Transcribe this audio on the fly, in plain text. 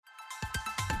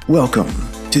Welcome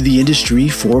to the Industry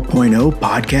 4.0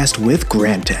 podcast with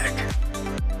Grantek.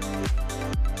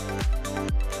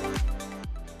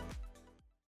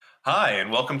 Hi,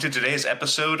 and welcome to today's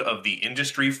episode of the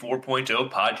Industry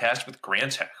 4.0 podcast with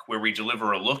Grantek, where we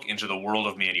deliver a look into the world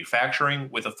of manufacturing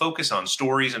with a focus on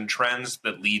stories and trends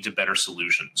that lead to better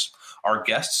solutions. Our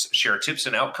guests share tips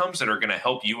and outcomes that are going to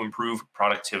help you improve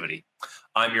productivity.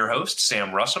 I'm your host, Sam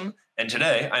Russum, and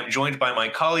today I'm joined by my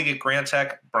colleague at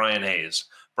Grantek, Bryon Hayes.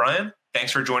 Bryon,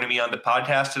 thanks for joining me on the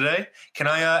podcast today. Can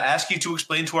I ask you to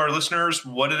explain to our listeners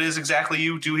what it is exactly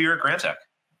you do here at Grantek?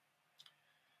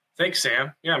 Thanks,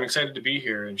 Sam. Yeah, I'm excited to be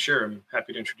here, and sure, I'm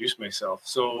happy to introduce myself.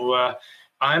 So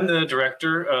I'm the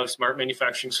Director of Smart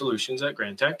Manufacturing Solutions at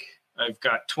Grantek. I've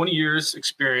got 20 years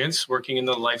experience working in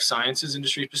the life sciences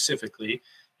industry, specifically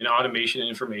in automation and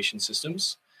information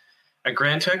systems. At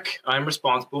Grantek, I'm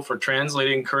responsible for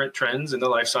translating current trends in the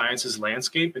life sciences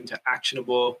landscape into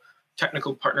actionable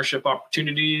technical partnership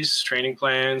opportunities, training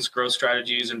plans, growth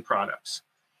strategies, and products.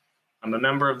 I'm a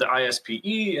member of the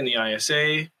ISPE and the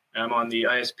ISA. I'm on the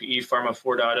ISPE Pharma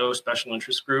 4.0 Special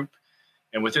Interest Group,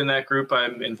 and within that group,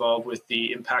 I'm involved with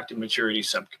the Impact and Maturity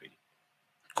Subcommittee.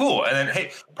 Cool. And then,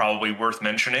 hey, probably worth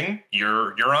mentioning,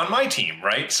 you're on my team,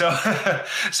 right? So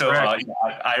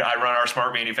I run our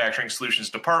Smart Manufacturing Solutions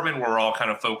department. We're all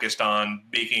kind of focused on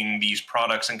making these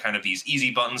products and kind of these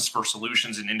easy buttons for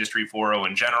solutions in Industry 4.0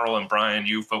 in general. And Bryon,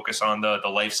 you focus on the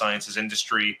life sciences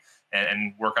industry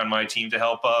and work on my team to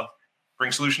help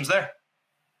bring solutions there.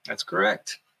 That's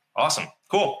correct. Awesome.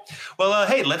 Cool. Well,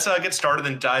 hey, let's get started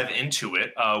and dive into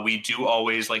it. We do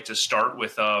always like to start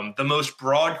with the most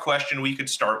broad question we could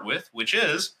start with, which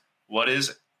is, what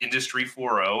is Industry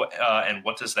 4.0 and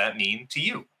what does that mean to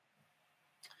you?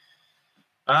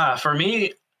 For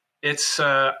me, it's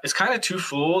kind of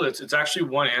twofold. It's actually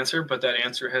one answer, but that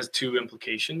answer has two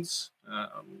implications.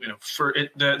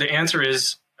 The answer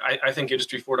is, I think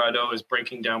Industry 4.0 is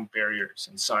breaking down barriers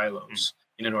and silos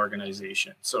in an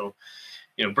organization. So,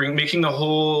 making the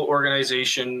whole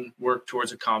organization work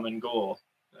towards a common goal.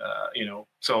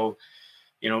 The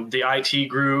IT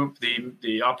group,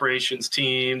 the operations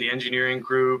team, the engineering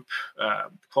group,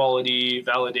 quality,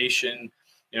 validation,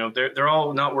 they're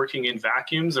all not working in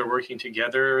vacuums. They're working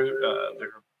together.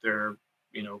 They're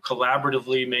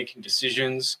collaboratively making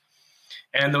decisions.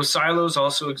 And those silos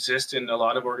also exist in a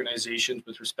lot of organizations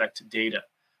with respect to data.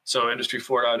 So Industry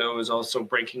 4.0 is also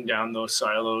breaking down those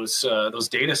silos, those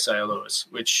data silos,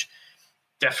 which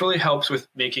definitely helps with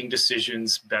making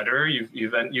decisions better.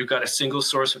 You've got a single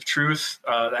source of truth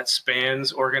that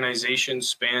spans organizations,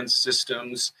 spans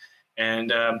systems,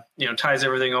 and ties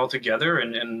everything all together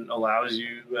and allows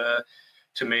you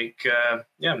to make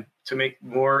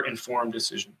more informed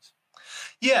decisions.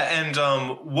 Yeah, and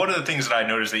one of the things that I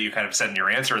noticed that you kind of said in your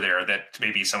answer there that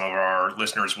maybe some of our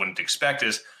listeners wouldn't expect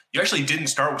is you actually didn't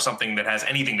start with something that has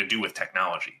anything to do with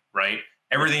technology, right?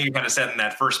 Everything you kind of said in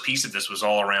that first piece of this was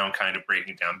all around kind of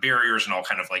breaking down barriers and all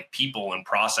kind of like people and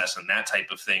process and that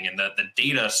type of thing. And the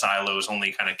data silos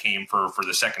only kind of came for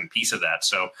the second piece of that.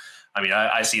 So, I mean,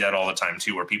 I see that all the time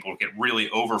too, where people get really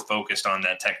over-focused on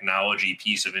that technology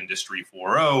piece of Industry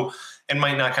 4.0 and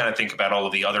might not kind of think about all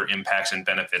of the other impacts and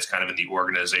benefits kind of in the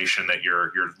organization that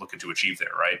you're looking to achieve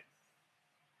there, right?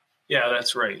 Yeah,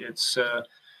 that's right. It's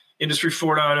Industry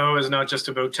 4.0 is not just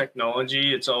about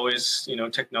technology. It's always,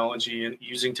 technology and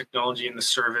using technology in the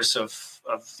service of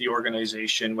the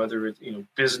organization, whether it's,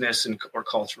 business or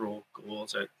cultural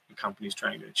goals that the company's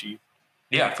trying to achieve.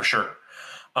 Yeah, for sure.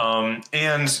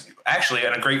 And actually,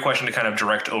 and a great question to kind of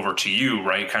direct over to you,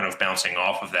 right? Kind of bouncing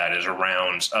off of that is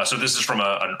around, so this is from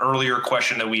an earlier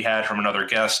question that we had from another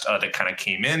guest that kind of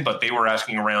came in, but they were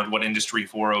asking around what Industry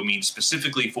 4.0 means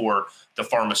specifically for the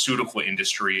pharmaceutical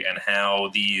industry and how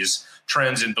these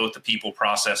trends in both the people,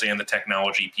 process, and the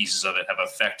technology pieces of it have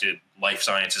affected life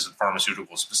sciences and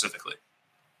pharmaceuticals specifically.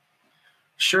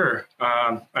 Sure.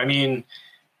 The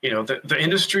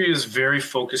industry is very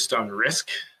focused on risk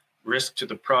to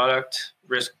the product,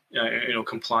 risk,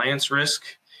 compliance risk.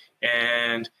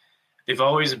 And they've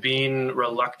always been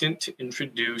reluctant to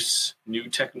introduce new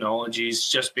technologies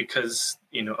just because,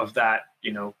 of that,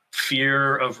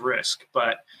 fear of risk.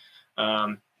 But,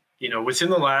 within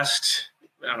the last,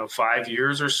 5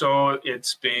 years or so,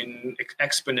 it's been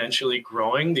exponentially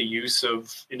growing the use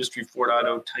of Industry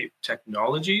 4.0 type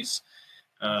technologies.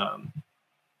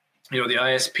 The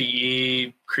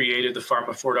ISPE created the Pharma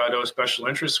 4.0 Special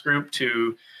Interest Group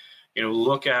to,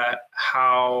 look at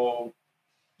how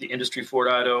the Industry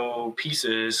 4.0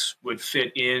 pieces would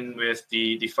fit in with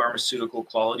the pharmaceutical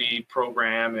quality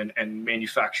program and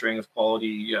manufacturing of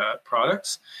quality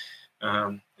products.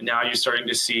 And now you're starting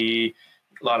to see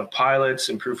a lot of pilots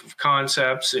and proof of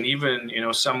concepts, and even,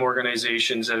 some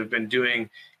organizations that have been doing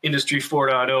Industry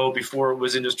 4.0 before it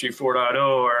was Industry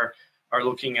 4.0 are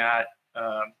looking at,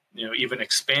 even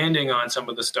expanding on some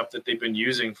of the stuff that they've been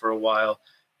using for a while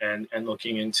and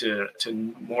looking into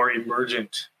more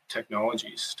emergent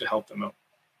technologies to help them out.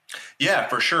 Yeah,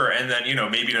 for sure. And then,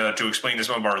 maybe to explain to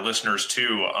some of our listeners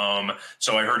too.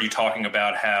 So I heard you talking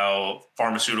about how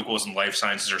pharmaceuticals and life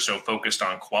sciences are so focused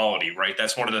on quality, right?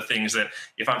 That's one of the things that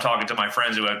if I'm talking to my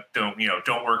friends who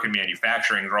don't work in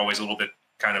manufacturing, they're always a little bit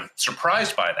kind of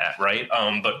surprised by that, right?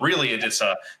 But really it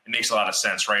makes a lot of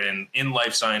sense, right? And in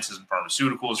life sciences and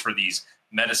pharmaceuticals for these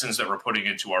medicines that we're putting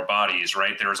into our bodies,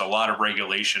 right? There's a lot of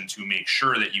regulation to make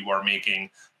sure that you are making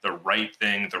the right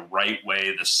thing, the right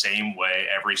way, the same way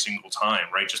every single time,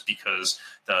 right? Just because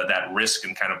that risk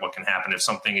and kind of what can happen if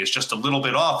something is just a little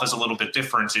bit off is a little bit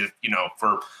different if,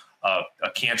 for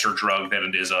a cancer drug than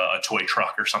it is a toy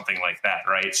truck or something like that,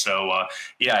 right? So,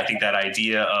 I think that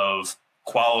idea of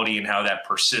quality and how that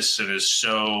persists and is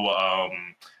so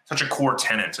such a core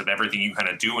tenet of everything you kind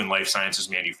of do in life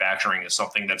sciences manufacturing is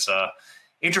something that's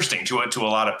interesting to a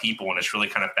lot of people, and it's really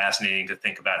kind of fascinating to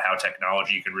think about how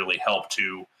technology can really help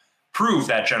to prove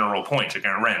that general point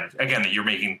again that you're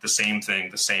making the same thing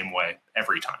the same way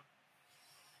every time.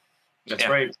 That's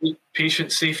right.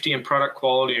 Patient safety and product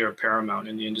quality are paramount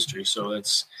in the industry, so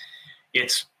it's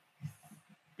Industry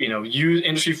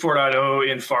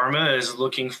 4.0 in pharma is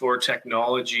looking for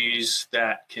technologies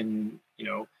that can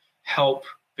help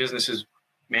businesses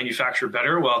manufacture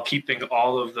better while keeping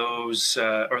all of those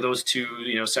those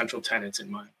two central tenets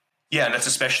in mind. Yeah, and that's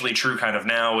especially true kind of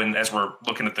now, and as we're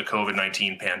looking at the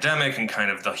COVID-19 pandemic and kind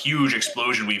of the huge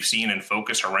explosion we've seen and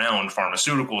focus around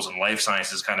pharmaceuticals and life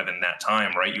sciences kind of in that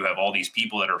time, right? You have all these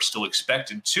people that are still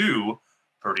expected to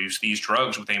produce these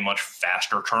drugs with a much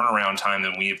faster turnaround time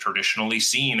than we have traditionally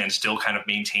seen, and still kind of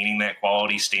maintaining that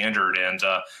quality standard. And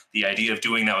the idea of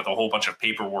doing that with a whole bunch of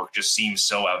paperwork just seems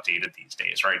so outdated these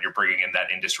days, right? You're bringing in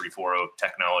that Industry 4.0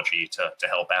 technology to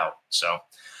help out. So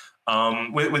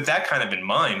with that kind of in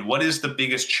mind, what is the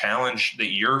biggest challenge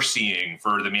that you're seeing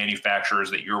for the manufacturers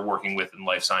that you're working with in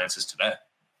life sciences today?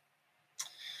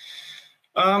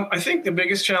 I think the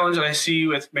biggest challenge that I see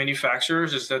with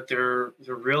manufacturers is that they're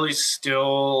really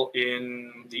still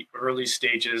in the early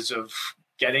stages of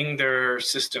getting their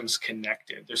systems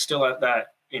connected. They're still at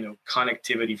that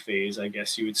connectivity phase, I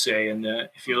guess you would say. And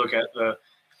if you look at the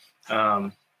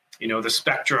the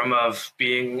spectrum of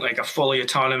being like a fully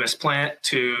autonomous plant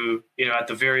to at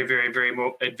the very, very, very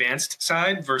advanced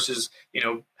side versus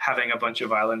having a bunch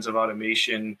of islands of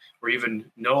automation or even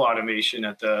no automation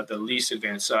at the least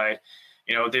advanced side.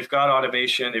 They've got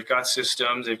automation, they've got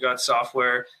systems, they've got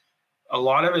software. A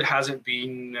lot of it hasn't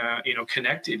been,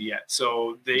 connected yet.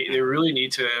 So they really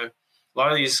need to, a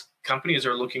lot of these companies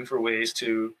are looking for ways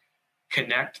to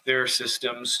connect their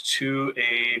systems to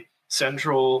a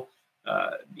central,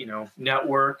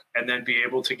 network, and then be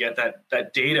able to get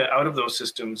that data out of those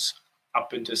systems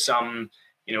up into some,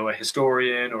 a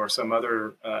historian or some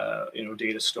other,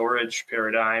 data storage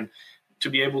paradigm to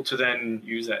be able to then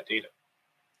use that data.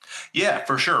 Yeah,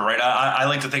 for sure. Right. I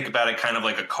like to think about it kind of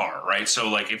like a car, right? So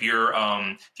like if you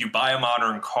buy a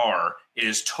modern car, it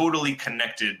is totally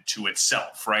connected to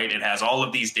itself, right? It has all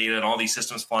of these data and all these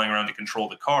systems flying around to control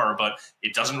the car, but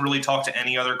it doesn't really talk to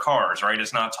any other cars, right?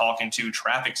 It's not talking to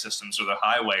traffic systems or the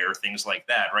highway or things like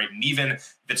that, right? And even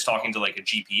if it's talking to like a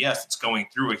GPS, it's going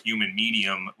through a human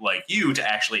medium like you to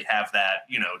actually have that,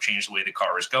 change the way the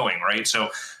car is going, right? So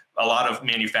a lot of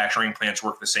manufacturing plants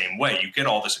work the same way. You get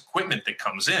all this equipment that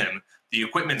comes in. The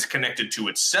equipment's connected to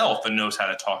itself and knows how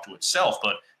to talk to itself,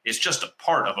 but it's just a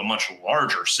part of a much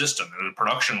larger system, a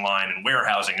production line and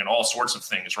warehousing and all sorts of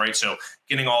things, right? So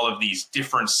getting all of these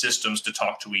different systems to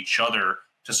talk to each other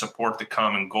to support the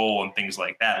common goal and things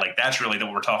like that, like that's really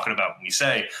what we're talking about when we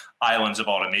say islands of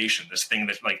automation, this thing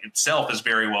that like itself is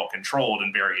very well controlled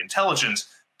and very intelligent,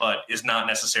 but is not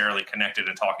necessarily connected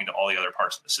and talking to all the other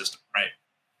parts of the system, right?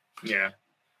 Yeah.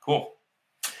 Cool.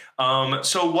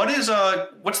 So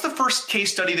what's the first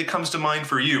case study that comes to mind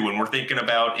for you when we're thinking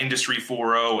about Industry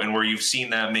 4.0 and where you've seen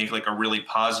that make like a really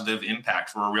positive impact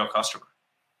for a real customer?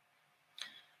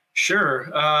 Sure.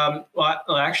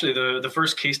 Well, actually, the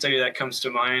first case study that comes to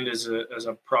mind is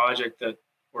a project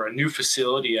or a new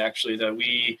facility actually that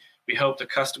we helped a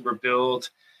customer build,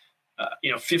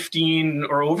 15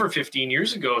 or over 15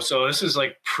 years ago. So this is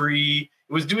like it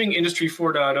was doing Industry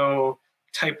 4.0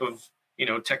 type of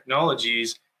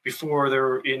technologies before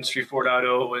their Industry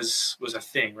 4.0 was a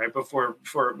thing, right? Before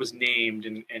it was named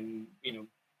and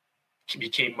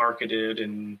became marketed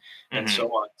and so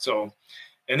on. So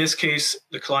in this case,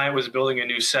 the client was building a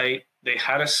new site. they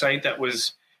had a site that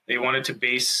they wanted to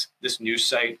base this new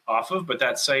site off of, but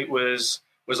that site was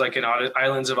like an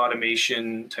islands of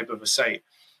automation type of a site.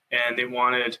 And they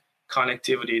wanted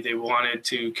connectivity. They wanted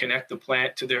to connect the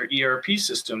plant to their ERP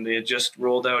system. They had just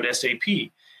rolled out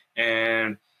SAP.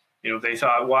 And, they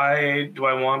thought, why do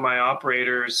I want my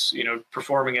operators,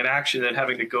 performing an action and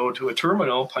having to go to a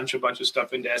terminal, punch a bunch of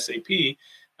stuff into SAP?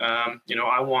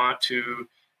 I want to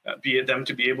them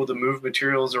to be able to move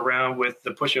materials around with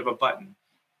the push of a button.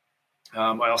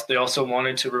 They also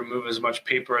wanted to remove as much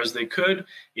paper as they could.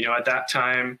 At that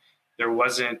time, there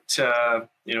wasn't,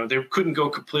 they couldn't go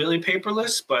completely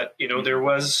paperless, but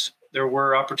there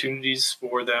were opportunities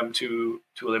for them to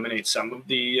eliminate some of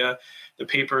the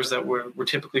papers that were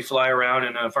typically fly around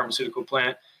in a pharmaceutical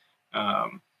plant.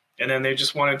 And then they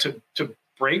just wanted to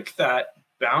break that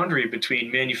boundary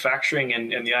between manufacturing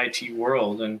and the IT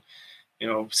world. And,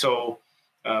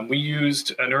 we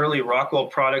used an early Rockwell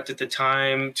product at the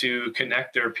time to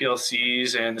connect their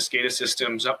PLCs and the SCADA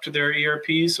systems up to their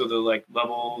ERP. So the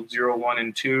level 0, 1,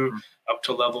 and 2 up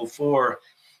to level 4.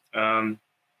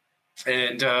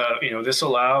 This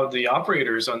allowed the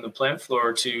operators on the plant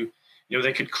floor to,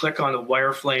 they could click on a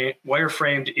wireframed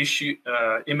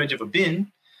image of a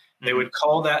bin. They would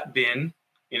call that bin,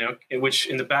 which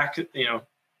in the back,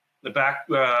 the back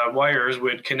wires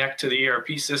would connect to the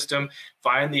ERP system,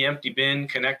 find the empty bin,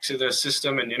 connect to the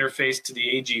system, and interface to the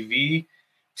AGV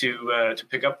to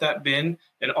pick up that bin.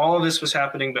 And all of this was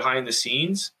happening behind the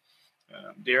scenes.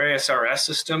 Their ASRS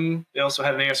system, they also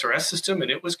had an ASRS system,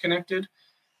 and it was connected.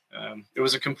 It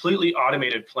was a completely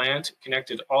automated plant,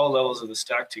 connected all levels of the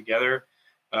stack together.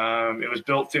 It was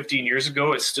built 15 years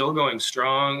ago. It's still going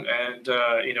strong. And,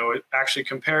 actually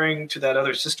comparing to that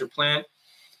other sister plant,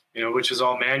 which is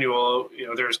all manual,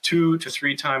 there's 2 to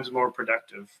 3 times more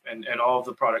productive, and all of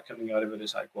the product coming out of it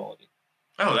is high quality.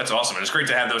 Oh, that's awesome. And it's great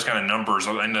to have those kind of numbers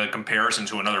in the comparison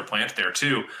to another plant there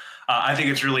too. I think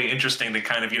it's really interesting that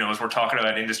kind of, as we're talking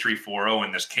about Industry 4.0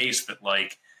 in this case, that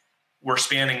we're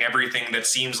spanning everything that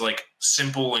seems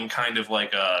simple and kind of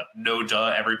no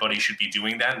duh, everybody should be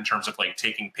doing that in terms of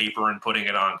taking paper and putting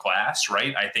it on glass,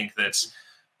 right? I think that's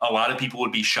a lot of people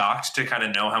would be shocked to kind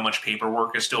of know how much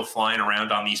paperwork is still flying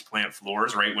around on these plant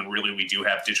floors, right? When really we do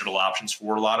have digital options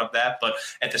for a lot of that. But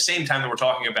at the same time that we're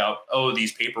talking about,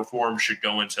 these paper forms should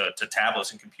go into tablets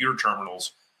and computer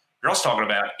terminals, you're also talking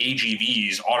about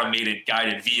AGVs, automated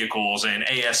guided vehicles, and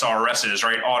ASRSs,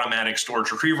 right? Automatic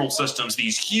storage retrieval systems,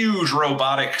 these huge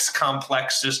robotics,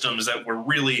 complex systems that were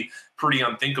really pretty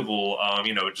unthinkable,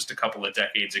 just a couple of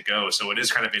decades ago. So it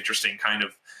is kind of interesting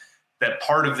that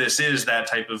part of this is that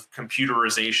type of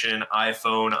computerization,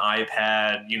 iPhone,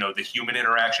 iPad, the human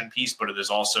interaction piece, but it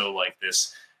is also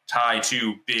this tie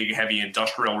to big, heavy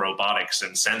industrial robotics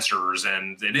and sensors.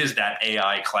 And it is that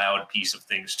AI cloud piece of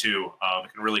things too.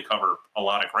 It can really cover a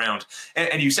lot of ground.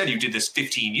 And you said you did this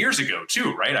 15 years ago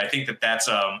too, right? I think that's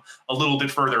a little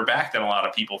bit further back than a lot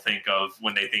of people think of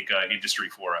when they think Industry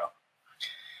 4.0.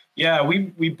 Yeah,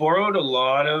 we borrowed a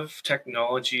lot of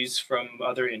technologies from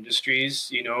other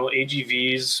industries.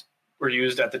 AGVs were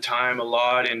used at the time a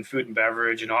lot in food and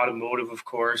beverage and automotive, of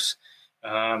course.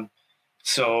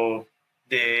 So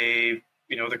the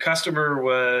customer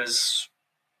was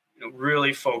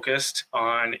really focused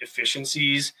on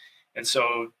efficiencies, and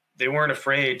so they weren't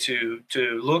afraid to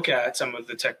look at some of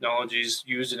the technologies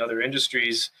used in other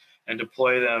industries and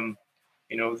deploy them,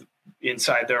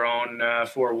 inside their own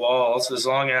 4 walls, as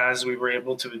long as we were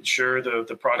able to ensure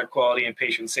the product quality and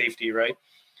patient safety, right?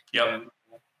 Yep.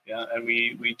 And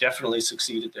we definitely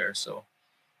succeeded there. So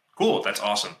cool. That's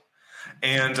awesome.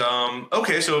 And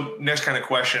okay, so next kind of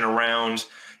question around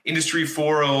Industry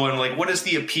 4.0 and what is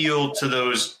the appeal to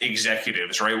those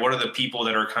executives, right? What are the people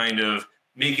that are kind of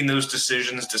making those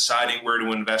decisions, deciding where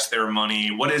to invest their money?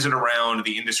 What is it around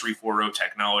the Industry 4.0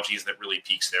 technologies that really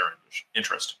piques their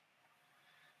interest?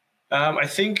 I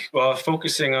think,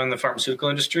 focusing on the pharmaceutical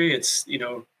industry, it's,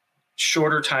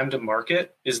 shorter time to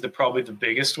market is probably the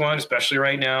biggest one, especially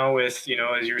right now with,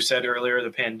 as you said earlier, the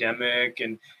pandemic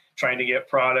and trying to get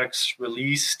products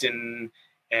released and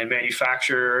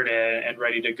manufactured and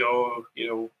ready to go,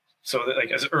 so that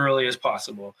as early as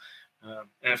possible.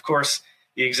 And of course,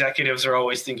 the executives are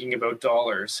always thinking about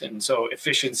dollars. And so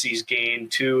efficiencies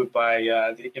gained too by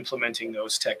implementing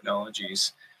those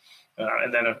technologies.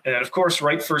 And then, of course,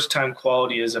 right first time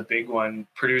quality is a big one.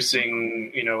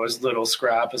 Producing, as little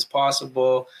scrap as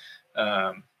possible.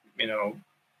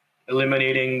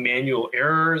 Eliminating manual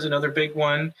error is another big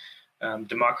one.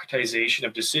 Democratization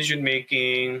of decision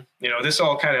making. This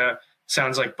all kind of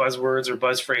sounds like buzzwords or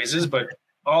buzz phrases, but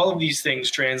all of these things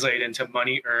translate into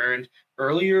money earned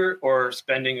earlier or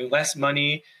spending less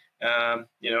money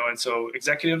And so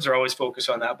executives are always focused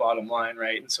on that bottom line,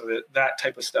 right? And so that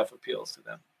type of stuff appeals to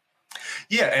them.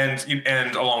 Yeah,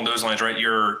 and along those lines, right?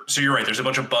 You're right. There's a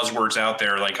bunch of buzzwords out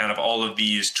there, like kind of all of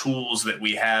these tools that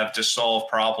we have to solve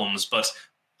problems, but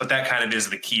that kind of is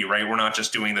the key, right? We're not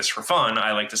just doing this for fun.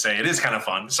 I like to say it is kind of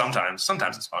fun sometimes.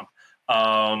 Sometimes it's fun,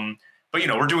 but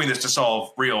we're doing this to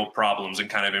solve real problems and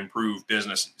kind of improve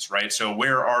businesses, right? So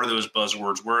where are those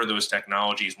buzzwords? Where are those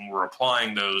technologies when we're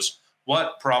applying those?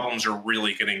 What problems are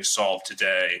really getting solved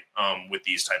today with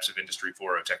these types of Industry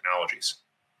 4.0 technologies?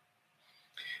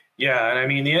 Yeah, and I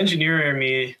mean, the engineer in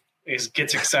me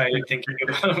gets excited thinking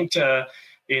about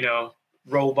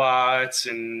robots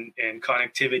and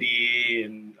connectivity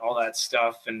and all that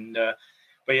stuff. And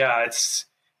but yeah, it's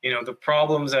the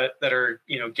problems that are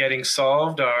getting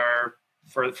solved are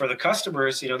for the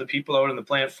customers. The people out on the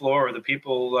plant floor or the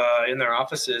people in their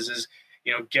offices is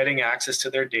getting access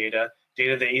to their data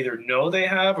they either know they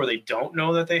have or they don't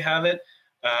know that they have it.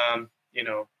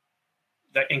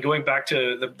 That, and going back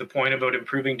to the point about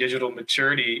improving digital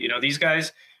maturity, these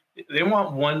guys, they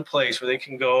want one place where they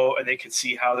can go and they can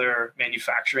see how their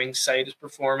manufacturing site is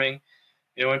performing.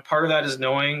 And part of that is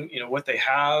knowing, what they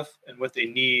have and what they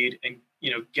need, and,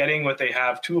 getting what they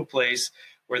have to a place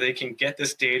where they can get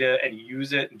this data and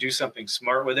use it and do something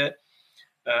smart with it.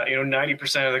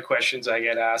 90% of the questions I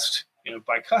get asked,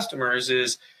 by customers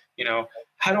is,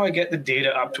 how do I get the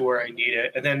data up to where I need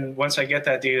it? And then once I get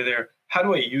that data there, how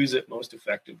do I use it most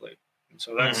effectively? And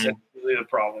so that's really the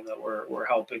problem that we're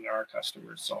helping our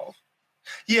customers solve.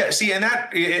 Yeah, see, and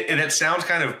it sounds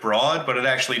kind of broad, but it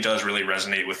actually does really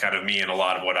resonate with kind of me and a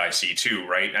lot of what I see too,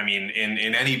 right? I mean,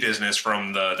 in any business,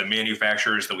 from the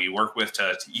manufacturers that we work with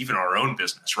to even our own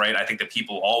business, right? I think that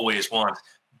people always want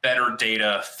better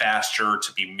data, faster,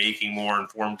 to be making more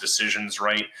informed decisions,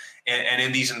 right? And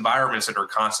in these environments that are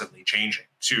constantly changing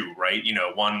too, right?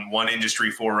 One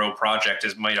Industry 4.0 project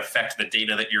might affect the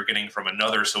data that you're getting from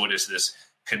another. So it is this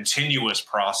continuous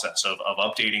process of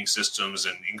updating systems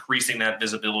and increasing that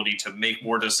visibility to make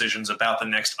more decisions about the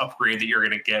next upgrade that you're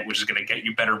going to get, which is going to get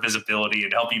you better visibility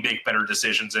and help you make better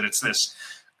decisions. And it's this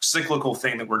cyclical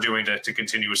thing that we're doing to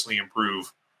continuously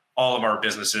improve all of our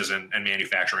businesses and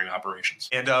manufacturing operations.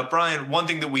 And Bryon, one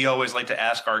thing that we always like to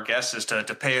ask our guests is to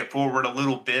pay it forward a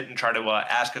little bit and try to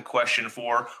ask a question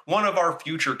for one of our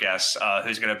future guests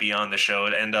who's going to be on the show,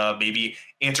 and maybe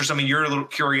answer some of your little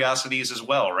curiosities as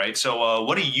well, right? So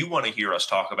what do you want to hear us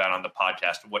talk about on the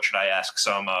podcast? What should I ask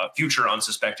some future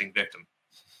unsuspecting victim?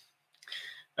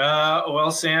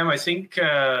 Well, Sam, I think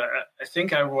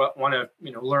I want to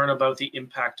learn about the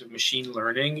impact of machine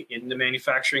learning in the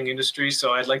manufacturing industry.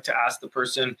 So I'd like to ask the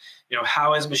person,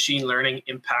 how has machine learning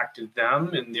impacted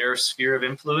them in their sphere of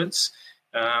influence?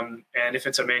 And if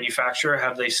it's a manufacturer,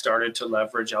 have they started to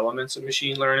leverage elements of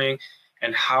machine learning?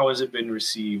 And how has it been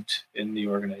received in the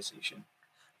organization?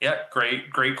 Yeah,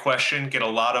 great question. Get a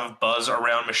lot of buzz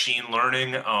around machine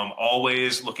learning.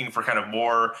 Always looking for kind of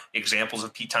more examples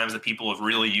of times that people have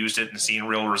really used it and seen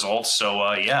real results. So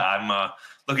I'm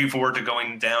looking forward to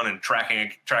going down and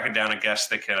tracking down a guest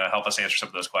that can help us answer some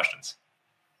of those questions.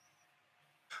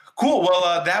 Cool.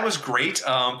 Well, that was great.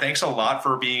 Thanks a lot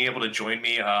for being able to join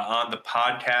me on the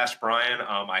podcast, Bryon.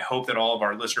 I hope that all of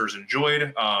our listeners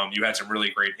enjoyed. You had some really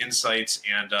great insights.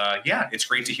 And it's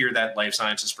great to hear that life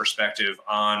sciences perspective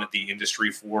on the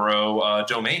Industry 4.0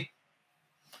 domain.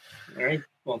 All right.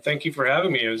 Well, thank you for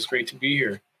having me. It was great to be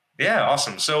here. Yeah,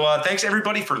 awesome. So thanks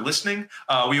everybody for listening.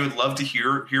 We would love to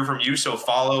hear from you. So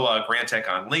follow Grantek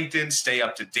on LinkedIn, stay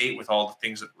up to date with all the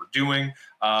things that we're doing.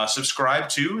 Subscribe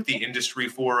to the Industry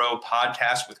 4.0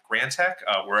 podcast with Grantek,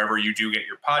 wherever you do get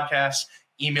your podcasts.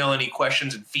 Email any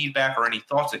questions and feedback or any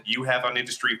thoughts that you have on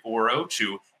Industry 4.0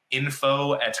 to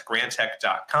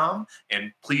info@grantek.com.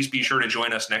 And please be sure to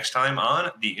join us next time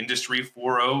on the Industry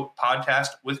 4.0 podcast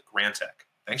with Grantek.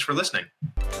 Thanks for listening.